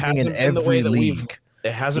happening in every league.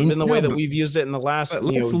 It hasn't been the way that we've used it in the last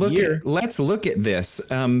year. Let's look at this.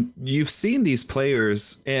 You've seen these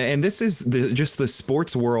players, and this is just the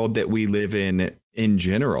sports world that we live in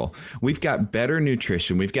general. We've got better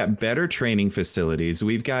nutrition. We've got better training facilities.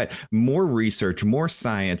 We've got more research, more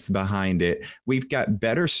science behind it. We've got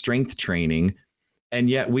better strength training. And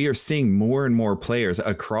yet we are seeing more and more players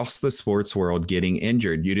across the sports world getting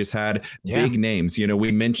injured. You just had big names. You know,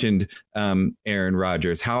 we mentioned Aaron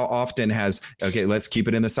Rodgers. How often let's keep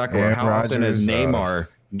it in the soccer world. How often has Neymar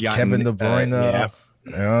gotten Kevin De Bruyne?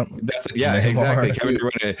 Exactly. Kevin De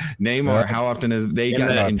Bruyne, Neymar. How often has they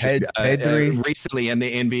gotten injured? Recently in the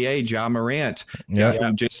NBA, Ja Morant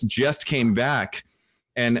just came back.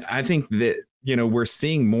 And I think that, you know, we're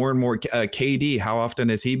seeing more and more KD. How often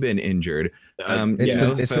has he been injured?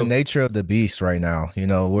 It's the nature of the beast right now. You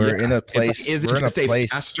know, we're in a place. Is it just a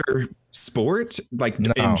faster sport, like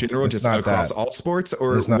in general, just across all sports,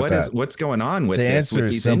 or what's going on with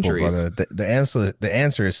these injuries? Brother. The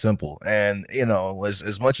answer is simple. And you know,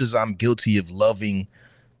 as much as I'm guilty of loving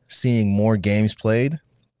seeing more games played,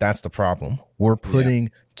 that's the problem. We're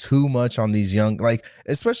putting too much on these young, like,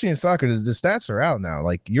 especially in soccer, the stats are out now.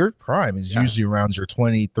 Like, your prime is usually around your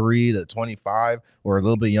 23 to 25 or a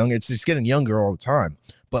little bit younger. It's just getting younger all the time.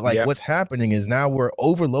 But like what's happening is now we're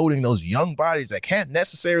overloading those young bodies that can't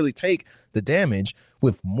necessarily take the damage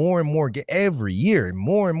with more and more every year,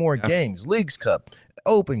 more and more games, Leagues Cup,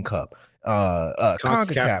 Open Cup,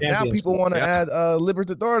 CONCACAF. Now people want to add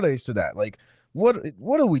Libertadores to that. Like, what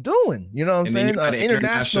are we doing? You know what I'm saying?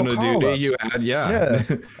 International call-ups.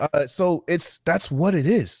 So that's what it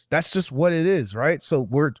is. That's just what it is, right? So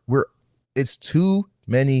it's too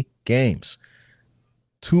many games.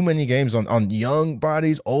 Too many games on young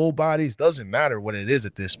bodies, old bodies, doesn't matter what it is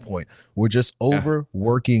at this point. We're just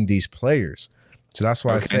overworking these players. So that's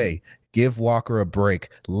why I say, give Walker a break.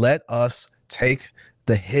 Let us take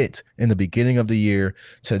the hit in the beginning of the year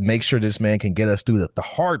to make sure this man can get us through the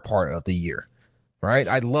hard part of the year. Right?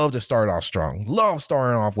 I'd love to start off strong. Love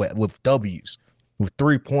starting off with W's, with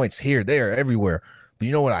 3 points here, there, everywhere. But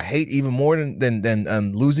you know what I hate even more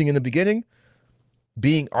than losing in the beginning?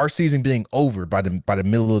 Our season being over by the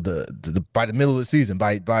middle of the season,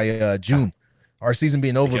 by June. Our season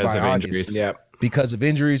being over by August. Because of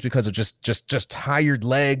injuries, because of just tired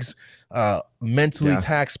legs, mentally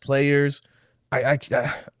taxed players. I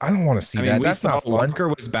don't want to see that. That's not fun. Walker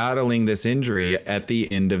was battling this injury at the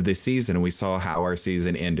end of the season, and we saw how our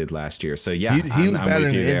season ended last year. So he was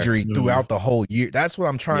battling an injury throughout the whole year. That's what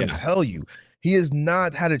I'm trying to tell you. He has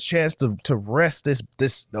not had a chance to rest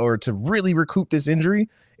this or to really recoup this injury.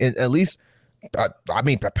 At least, I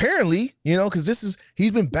mean, apparently, you know, because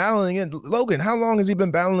he's been battling it. Logan, how long has he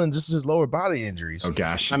been battling just his lower body injuries? Oh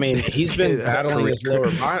gosh, I mean, he's been battling his lower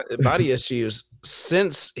body issues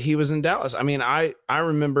since he was in Dallas. I mean, I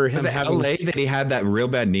remember him having LA that he had that real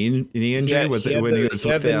bad knee injury. Was it when he was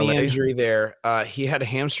with the LA? Knee injury there? He had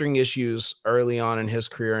hamstring issues early on in his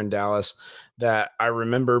career in Dallas that I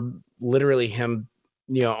remember literally him,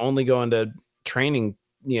 only going to training,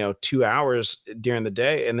 2 hours during the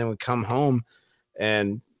day, and then would come home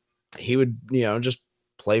and he would, just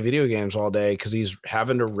play video games all day because he's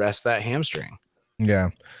having to rest that hamstring. Yeah.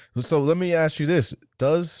 So let me ask you this.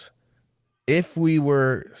 If we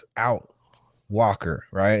were out Walker,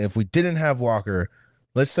 right? If we didn't have Walker,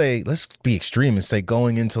 let's be extreme and say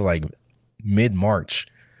going into like mid-March.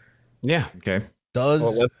 Yeah. Okay.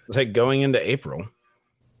 Let's say going into April.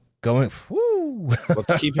 Let's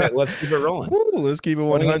keep it rolling. Woo, let's keep it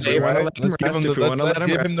 100. Right? Let's give him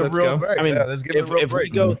the real break. I mean, let's give him the real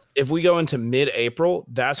break. If we go into mid-April,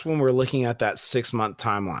 that's when we're looking at that 6-month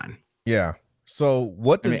timeline. Yeah. So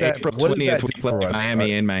what does that do for us?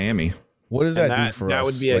 Miami and Miami. What does that do for us? That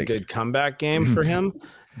would be a good comeback game for him.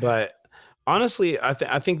 But honestly,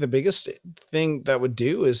 I think the biggest thing that would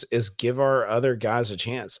do is give our other guys a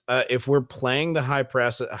chance. If we're playing the high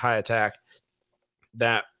press, high attack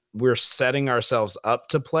that we're setting ourselves up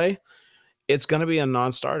to play, it's going to be a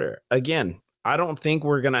non-starter. Again, I don't think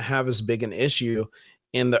we're going to have as big an issue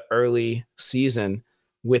in the early season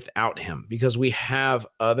without him because we have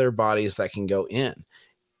other bodies that can go in.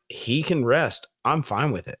 He can rest. I'm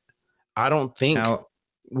fine with it. I don't think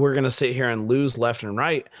we're going to sit here and lose left and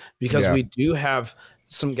right because we do have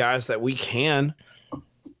some guys that we can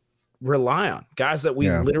rely on, guys that we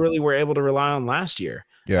literally were able to rely on last year.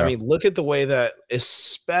 Yeah. I mean, look at the way that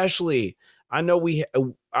especially I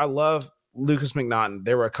love Lucas McNaughton.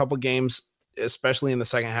 There were a couple games, especially in the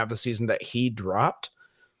second half of the season, that he dropped.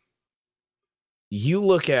 You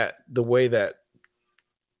look at the way that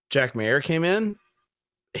Jack Mayer came in,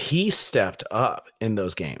 he stepped up in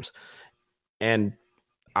those games. And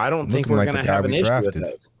I don't think we're going to have an issue with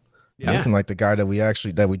that. Yeah. Looking like the guy that we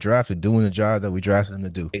drafted, doing the job that we drafted him to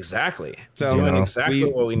do. Exactly. So doing exactly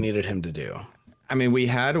what we needed him to do. I mean, we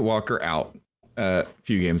had Walker out a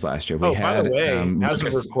few games last year. By the way, as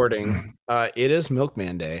we're recording, it is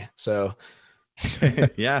Milkman Day. So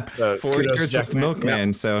yeah, 4 years of Milkman.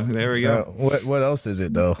 Yeah. So there we go. What else is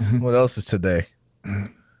it though? What else is today?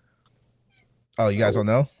 Oh, you guys don't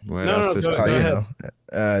know? What else is today?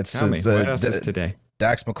 What else is today?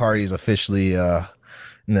 Dax McCarty is officially a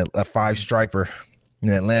 5-striper in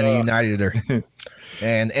Atlanta United.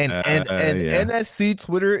 And NSC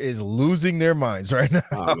Twitter is losing their minds right now.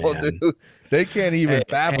 Oh, dude. They can't even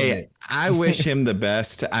fathom it. I wish him the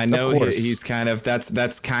best. I know he's kind of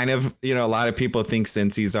that's kind of, a lot of people think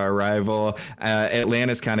since he's our rival,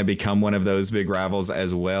 Atlanta's kind of become one of those big rivals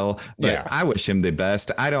as well. But I wish him the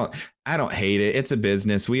best. I don't hate it. It's a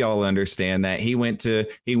business. We all understand that he went to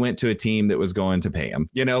a team that was going to pay him.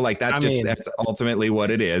 That's ultimately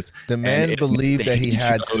what it is. The man believed that he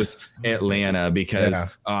had Atlanta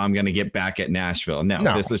because I'm going to get back at Nashville. No,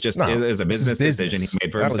 this was just it was a business decision he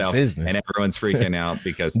made for himself, and everyone's freaking out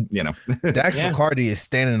because Dax McCarty is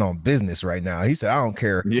standing on business right now. He said, "I don't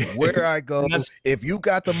care where I go. If you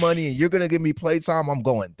got the money and you're going to give me playtime, I'm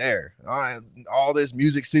going there." All this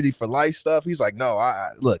Music City for Life stuff. He's like, "No,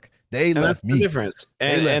 look." They left me. The difference.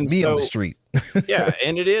 They left me on the street. Yeah,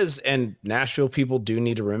 and it is. And Nashville people do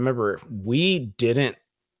need to remember we didn't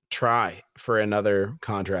try for another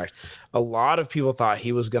contract. A lot of people thought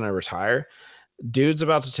he was going to retire. Dude's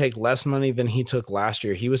about to take less money than he took last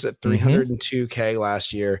year. He was at $302K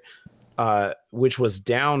last year, which was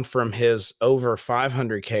down from his over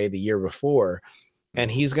 $500K the year before. And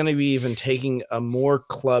he's going to be even taking a more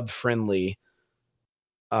club-friendly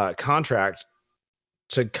contract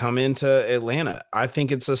to come into Atlanta. I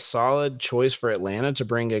think it's a solid choice for Atlanta to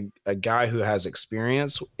bring a guy who has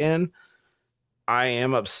experience in. I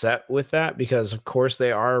am upset with that because, of course,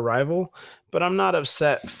 they are a rival, but I'm not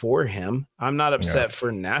upset for him. I'm not upset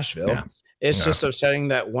for Nashville. Yeah. It's just upsetting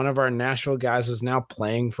that one of our Nashville guys is now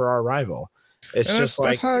playing for our rival. It's just like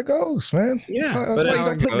that's how it goes, man. Yeah, but you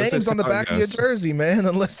don't put names on the back of your jersey, man,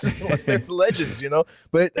 unless they're legends,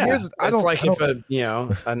 But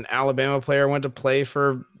if an Alabama player went to play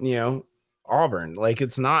for Auburn, like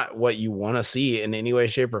it's not what you want to see in any way,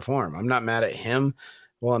 shape, or form. I'm not mad at him.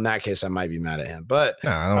 Well, in that case, I might be mad at him, but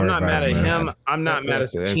I'm not mad at him. I'm not mad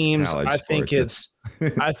at the teams. I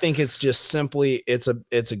think it's just simply it's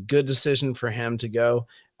a good decision for him to go.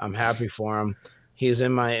 I'm happy for him. He's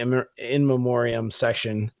in my in memoriam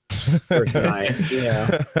section for tonight.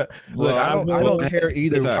 Look, I don't care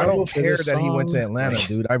either. I don't care that he went to Atlanta,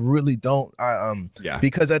 dude. I really don't.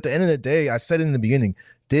 Because at the end of the day, I said it in the beginning,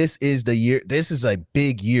 this is the year. This is a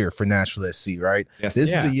big year for Nashville SC, right? Yes.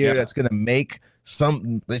 This is a year that's going to make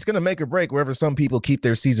it's gonna make or break wherever some people keep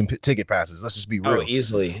their season ticket passes. Let's just be real. Oh,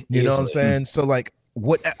 easily. You know what I'm saying? So like,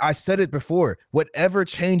 what I said it before, whatever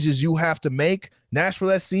changes you have to make,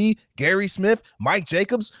 Nashville SC, Gary Smith, Mike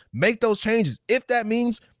Jacobs, make those changes. If that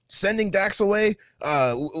means sending Dax away,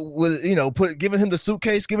 with giving him the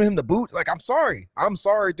suitcase, giving him the boot, like I'm sorry,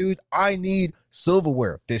 dude. I need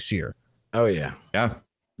silverware this year. Oh yeah, absolutely.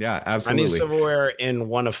 I need silverware in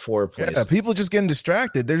one of 4 places. Yeah, people just getting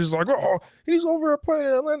distracted. They're just like, oh, he's over at playing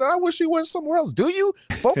in Atlanta. I wish he went somewhere else. Do you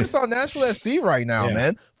focus on Nashville SC right now,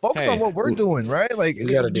 man? Focus on what we're doing, right? Like,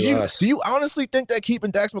 do you honestly think that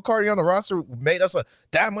keeping Dax McCarty on the roster made us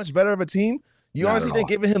that much better of a team? You honestly think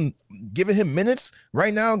giving him minutes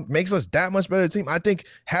right now makes us that much better team? I think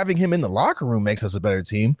having him in the locker room makes us a better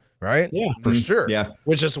team, right? Yeah, for sure. Yeah,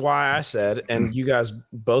 which is why I said, and you guys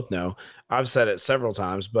both know, I've said it several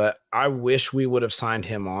times, but I wish we would have signed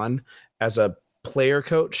him on as a player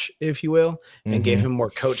coach, if you will, and gave him more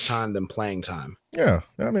coach time than playing time. Yeah,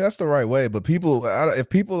 I mean that's the right way. But if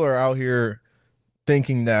people are out here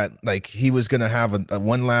thinking that like he was gonna have a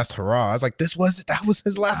one last hurrah, I was like, that was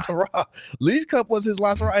his last hurrah. League Cup was his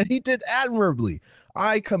last hurrah, and he did admirably.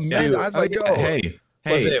 I commend. I was like, yo,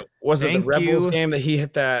 was it the Rebels game that he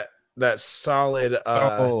hit that solid?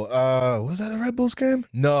 Was that the Red Bulls game?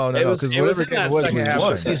 No, because whatever game it was, second half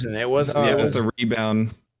of the season. It was the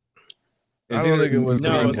rebound. I don't think it was.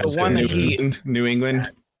 No, it was the one that New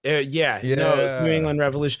England. No, it was New England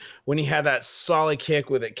Revolution when he had that solid kick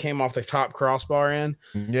with it came off the top crossbar in.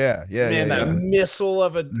 That missile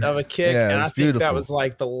of a kick, and I think beautiful. That was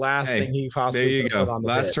like the last thing he possibly could put on the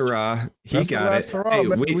last hurrah. He got it. Hurrah,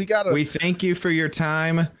 we thank you for your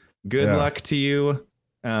time. Good luck to you.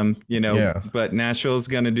 But Nashville's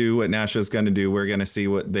going to do what Nashville's going to do. We're going to see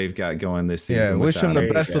what they've got going this season. Yeah, wish him the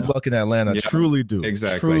best of luck in Atlanta. Yeah, truly do.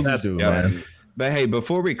 Exactly. Truly do, man. But hey,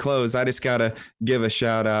 before we close, I just got to give a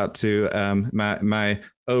shout out to my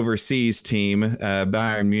overseas team,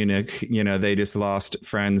 Bayern Munich. They just lost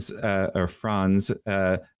Franz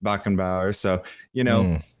Beckenbauer. So,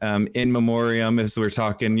 in memoriam, as we're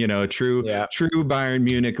talking, true Bayern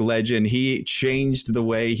Munich legend. He changed the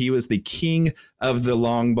way. He was the king of the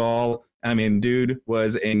long ball. I mean, dude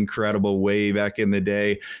was incredible way back in the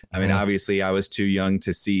day. I mean, obviously I was too young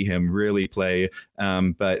to see him really play,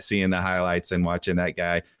 but seeing the highlights and watching that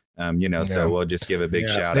guy, so we'll just give a big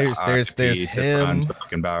shout out there's to him. Franz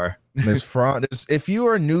Beckenbauer. If you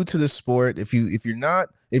are new to the sport, if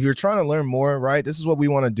you're trying to learn more, right, this is what we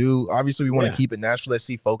want to do. Obviously, we want to keep it Nashville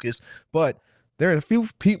SC focused, but there are a few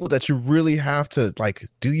people that you really have to like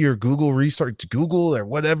do your Google research, Google or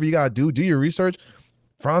whatever you got to do your research.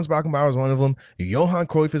 Franz Beckenbauer is one of them. Johan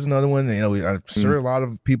Cruyff is another one. I'm sure a lot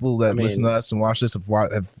of people that listen to us and watch this have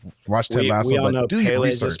watched Ted Lasso. We all know do your Pele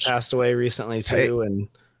research. Just passed away recently too, and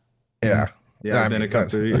it's been a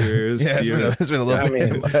couple of years. It's been a little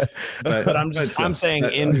bit. But I'm saying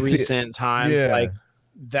in recent times, like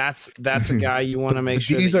that's a guy you want to make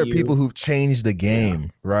sure. These are people who've changed the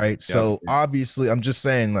game, right? So obviously, I'm just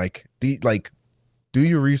saying, do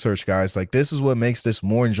your research, guys. Like, this is what makes this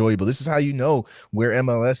more enjoyable. This is how you know where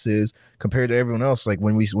MLS is compared to everyone else. Like,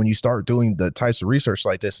 when you start doing the types of research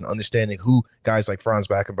like this and understanding who guys like Franz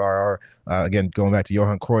Beckenbauer are, again, going back to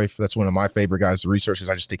Johan Cruyff, that's one of my favorite guys to research because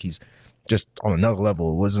I just think he's just on another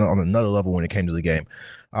level. It wasn't on another level when it came to the game.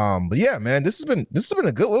 But yeah, man, this has been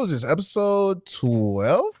a good. What was this, episode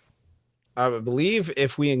 12? I believe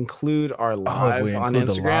if we include our live on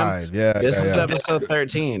Instagram, this is episode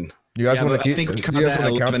 13. You guys want to keep? I think we caught that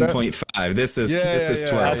 11.5. This is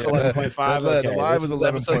 12. That's 11.5. The live was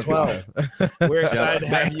 11.12. We're excited to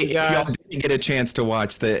have you guys. If y'all didn't get a chance to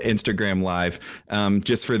watch the Instagram live,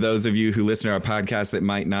 just for those of you who listen to our podcast that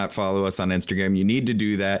might not follow us on Instagram, you need to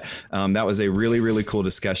do that. That was a really, really cool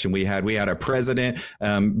discussion we had. We had our president,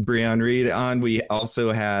 Breon Reed, on. We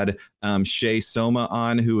also had Shay Soma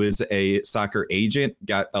on, who is a soccer agent.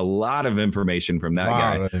 Got a lot of information from that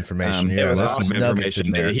guy. A lot of information. There's some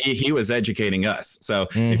information there. He was educating us. So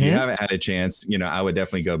if you haven't had a chance, I would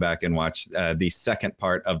definitely go back and watch the second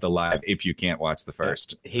part of the live if you can't watch the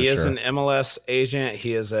first. He is an MLS agent.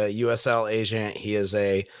 He is a USL agent. He is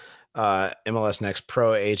a MLS Next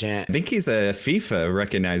Pro agent. I think he's a FIFA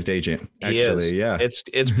recognized agent. Actually, yeah.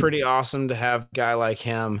 It's pretty awesome to have a guy like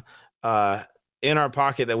him in our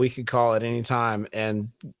pocket that we could call at any time and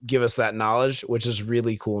give us that knowledge, which is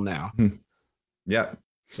really cool now. Yeah.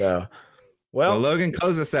 So, well, Logan,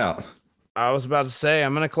 close us out. I was about to say,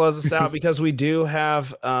 I'm going to close us out because we do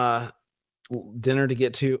have dinner to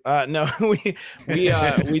get to. No, we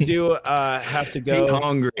do have to go.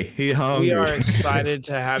 He hungry. We are excited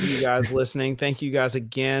to have you guys listening. Thank you guys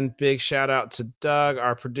again. Big shout out to Doug,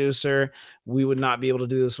 our producer. We would not be able to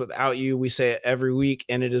do this without you. We say it every week,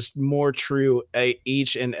 and it is more true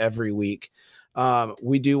each and every week.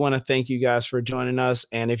 We do want to thank you guys for joining us.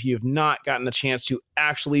 And if you've not gotten the chance to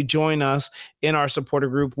actually join us in our supporter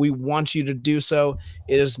group, we want you to do so.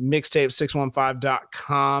 It is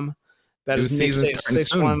mixtape615.com. That is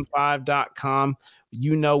mixtape615.com.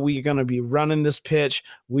 You know, we're going to be running this pitch.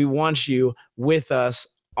 We want you with us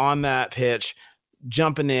on that pitch,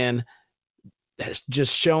 jumping in,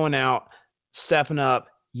 just showing out, stepping up,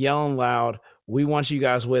 yelling loud. We want you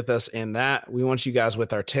guys with us in that. We want you guys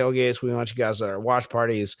with our tailgates. We want you guys at our watch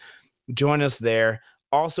parties. Join us there.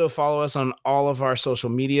 Also follow us on all of our social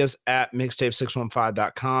medias at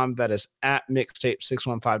mixtape615.com. That is at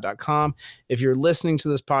mixtape615.com. If you're listening to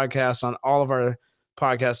this podcast on all of our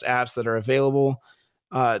podcast apps that are available,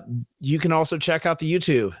 you can also check out the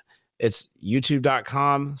YouTube. It's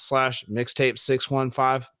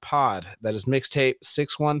youtube.com/mixtape615pod. That is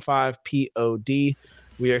mixtape615pod.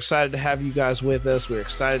 We are excited to have you guys with us. We're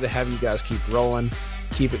excited to have you guys keep rolling,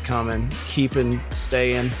 keep it coming,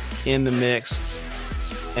 staying in the mix.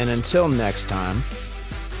 And until next time,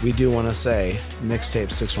 we do want to say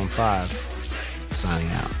Mixtape 615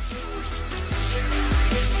 signing out.